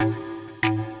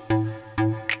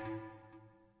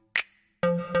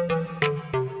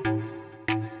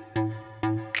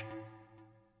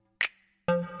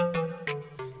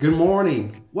Good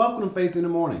morning. Welcome to Faith in the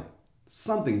Morning.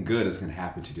 Something good is going to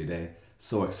happen to you today,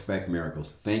 so expect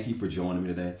miracles. Thank you for joining me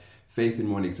today. Faith in the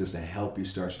Morning exists to help you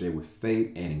start your day with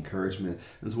faith and encouragement.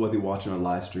 And so whether you're watching our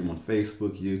live stream on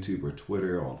Facebook, YouTube, or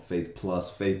Twitter, on Faith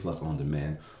Plus On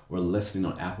Demand, or listening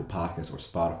on Apple Podcasts or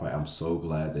Spotify, I'm so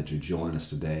glad that you're joining us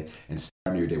today and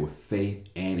starting your day with faith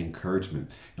and encouragement.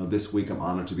 This week I'm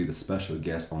honored to be the special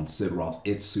guest on Sid Roth's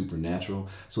It's Supernatural.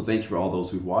 So thank you for all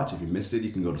those who've watched. If you missed it,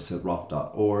 you can go to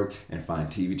sidroth.org and find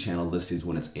TV channel listings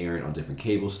when it's airing on different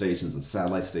cable stations and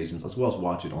satellite stations, as well as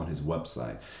watch it on his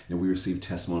website. We received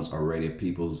testimonies already of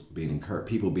people being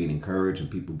encouraged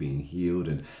and people being healed,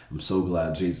 and I'm so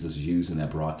glad Jesus is using that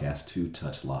broadcast to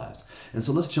touch lives. And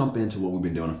so let's jump into what we've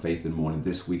been doing on Faith in the Morning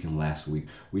this week and last week.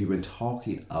 We've been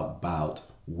talking about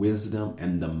wisdom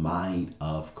and the mind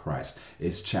of Christ.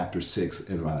 It's chapter 6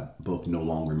 in my book, No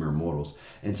Longer Mere Mortals.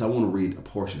 And so I want to read a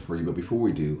portion for you. But before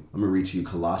we do, I'm going to read to you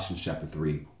Colossians chapter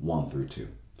 3, 1 through 2.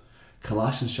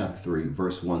 Colossians chapter 3,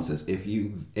 verse 1 says,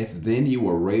 If then you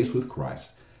were raised with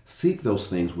Christ, seek those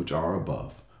things which are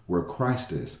above, where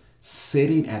Christ is,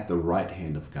 sitting at the right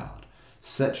hand of God.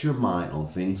 Set your mind on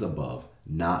things above,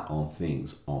 not on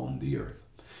things on the earth.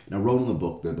 And I wrote in the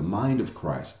book that the mind of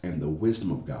Christ and the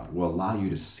wisdom of God will allow you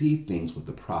to see things with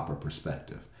the proper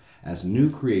perspective. As new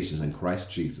creations in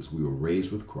Christ Jesus, we were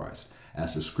raised with Christ.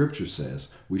 As the scripture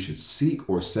says, we should seek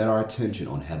or set our attention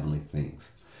on heavenly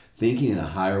things. Thinking in a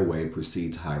higher way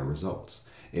precedes higher results.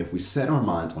 If we set our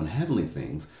minds on heavenly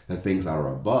things, the things that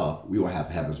are above, we will have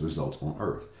heaven's results on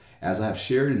earth. As I have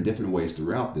shared in different ways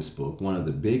throughout this book, one of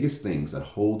the biggest things that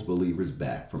holds believers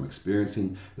back from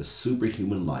experiencing the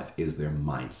superhuman life is their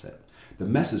mindset. The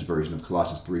Message version of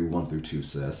Colossians 3, 1 through 2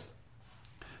 says,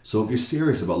 So if you're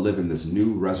serious about living this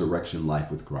new resurrection life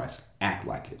with Christ, act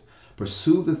like it.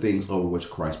 Pursue the things over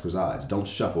which Christ presides. Don't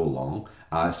shuffle along,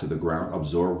 eyes to the ground,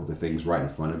 absorb the things right in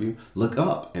front of you. Look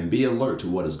up and be alert to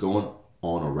what is going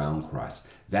on around Christ.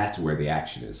 That's where the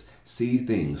action is. See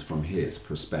things from his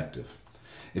perspective.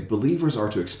 If believers are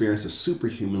to experience a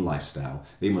superhuman lifestyle,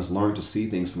 they must learn to see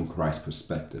things from Christ's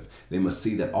perspective. They must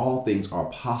see that all things are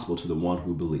possible to the one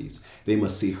who believes. They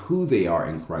must see who they are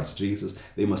in Christ Jesus.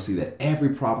 They must see that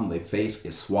every problem they face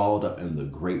is swallowed up in the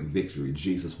great victory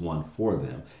Jesus won for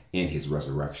them in his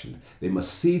resurrection. They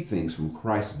must see things from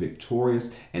Christ's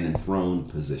victorious and enthroned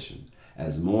position.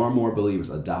 As more and more believers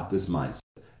adopt this mindset,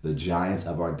 the giants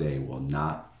of our day will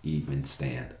not even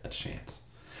stand a chance.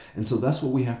 And so that's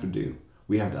what we have to do.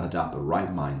 We have to adopt the right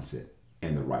mindset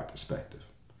and the right perspective.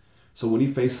 So when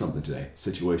you face something today,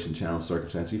 situation, challenge,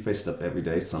 circumstance, you face stuff every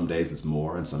day. Some days it's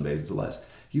more and some days it's less.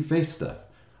 You face stuff.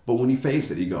 But when you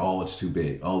face it, you go, oh, it's too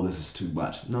big. Oh, this is too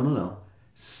much. No.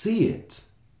 See it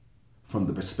from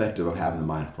the perspective of having the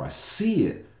mind of Christ. See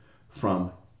it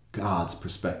from God's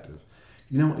perspective.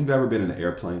 You've ever been in an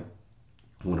airplane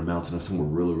on a mountain or somewhere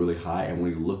really, really high, and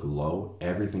when you look low,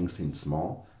 everything seems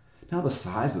small? Now the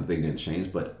size of the thing didn't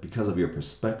change, but because of your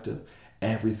perspective,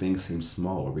 everything seems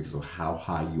smaller because of how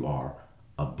high you are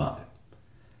above it.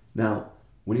 Now,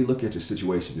 when you look at your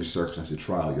situation, your circumstance, your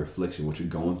trial, your affliction, what you're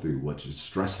going through, what you're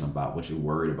stressing about, what you're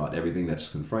worried about, everything that's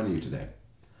confronting you today,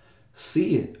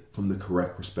 see it from the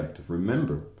correct perspective.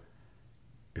 Remember,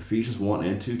 Ephesians 1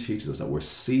 and 2 teaches us that we're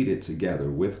seated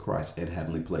together with Christ in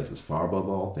heavenly places, far above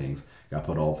all things. God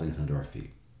put all things under our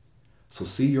feet. So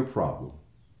see your problem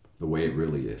the way it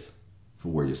really is.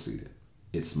 From where you're seated.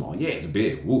 It's small. Yeah, it's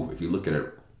big. Woo. If you look at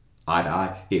it eye to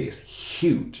eye, it is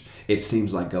huge. It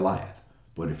seems like Goliath.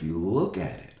 But if you look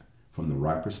at it from the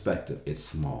right perspective, it's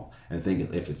small. And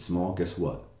think if it's small, guess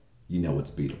what? You know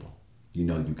it's beatable. You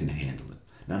know you can handle it.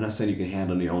 Now, I'm not saying you can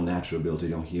handle your own natural ability,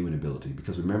 your own human ability,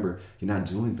 because remember, you're not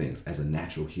doing things as a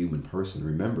natural human person.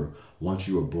 Remember, once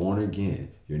you are born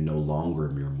again, you're no longer a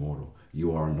mere mortal.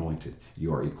 You are anointed.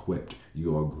 You are equipped.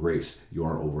 You are graced. You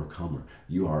are an overcomer.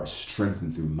 You are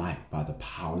strengthened through might by the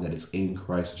power that is in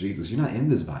Christ Jesus. You're not in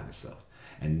this by yourself.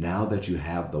 And now that you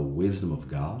have the wisdom of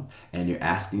God and you're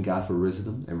asking God for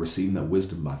wisdom and receiving that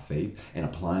wisdom by faith and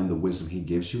applying the wisdom he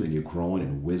gives you, and you're growing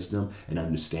in wisdom and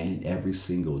understanding every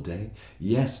single day,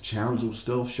 yes, challenges will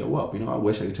still show up. I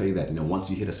wish I could tell you that,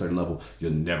 once you hit a certain level,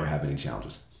 you'll never have any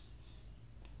challenges.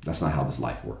 That's not how this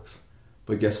life works.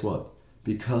 But guess what?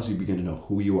 Because you begin to know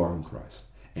who you are in Christ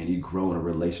and you grow in a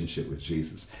relationship with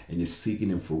Jesus and you're seeking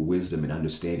him for wisdom and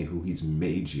understanding who he's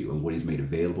made you and what he's made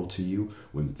available to you,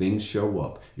 when things show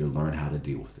up, you'll learn how to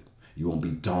deal with it. You won't be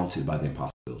daunted by the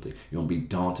impossibility. You won't be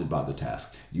daunted by the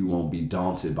task. You won't be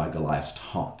daunted by Goliath's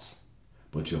taunts,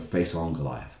 but you'll face on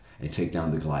Goliath and take down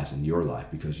the Goliaths in your life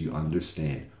because you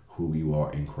understand who you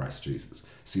are in Christ Jesus.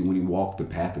 See, when you walk the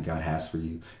path that God has for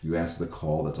you, you answer the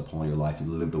call that's upon your life, you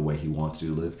live the way he wants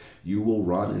you to live, you will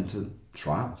run into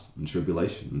trials and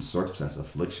tribulation and circumstances,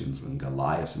 afflictions and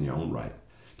Goliaths in your own right,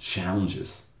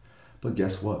 challenges. But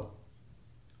guess what?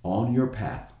 On your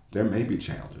path, there may be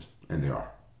challenges, and there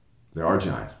are. There are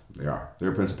giants. There are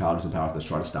principalities and powers that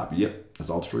try to stop you. Yep, that's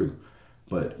all true.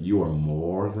 But you are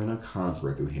more than a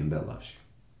conqueror through him that loves you.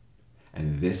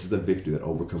 And this is the victory that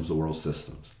overcomes the world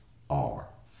systems, our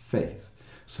faith.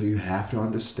 So you have to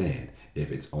understand,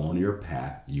 if it's on your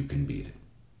path, you can beat it.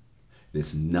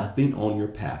 There's nothing on your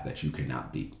path that you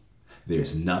cannot beat.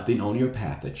 There's nothing on your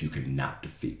path that you cannot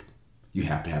defeat. You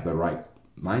have to have the right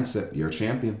mindset. You're a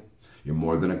champion. You're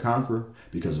more than a conqueror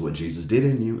because of what Jesus did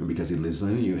in you, and because he lives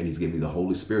in you, and he's given you the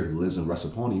Holy Spirit who lives and rests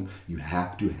upon you. You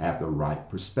have to have the right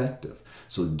perspective.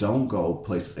 So don't go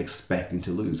places expecting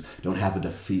to lose. Don't have a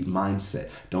defeat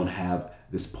mindset. Don't have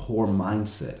this poor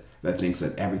mindset that thinks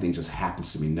that everything just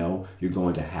happens to me. No, you're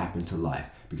going to happen to life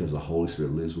because the Holy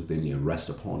Spirit lives within you and rests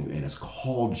upon you and has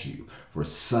called you for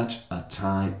such a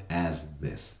time as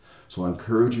this. So I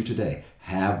encourage you today,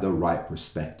 have the right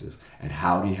perspective. And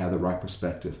how do you have the right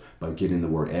perspective? By getting the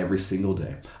word every single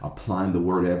day, applying the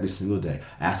word every single day,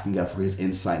 asking God for his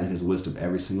insight and his wisdom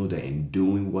every single day, and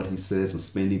doing what he says and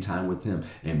spending time with him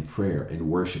in prayer and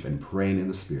worship and praying in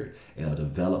the Spirit. It'll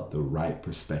develop the right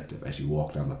perspective as you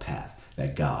walk down the path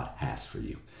that God has for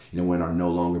you. You know, we're no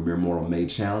longer mere mortal made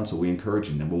challenge, so we encourage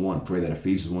you. Number one, pray that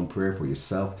Ephesians 1 prayer for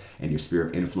yourself and your sphere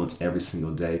of influence every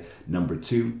single day. Number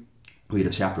two, read a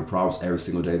chapter of Proverbs every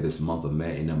single day this month of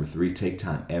May. And number three, take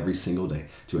time every single day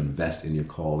to invest in your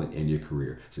calling and your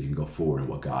career so you can go forward in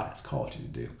what God has called you to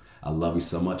do. I love you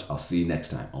so much. I'll see you next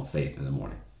time on Faith in the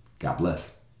Morning. God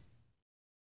bless.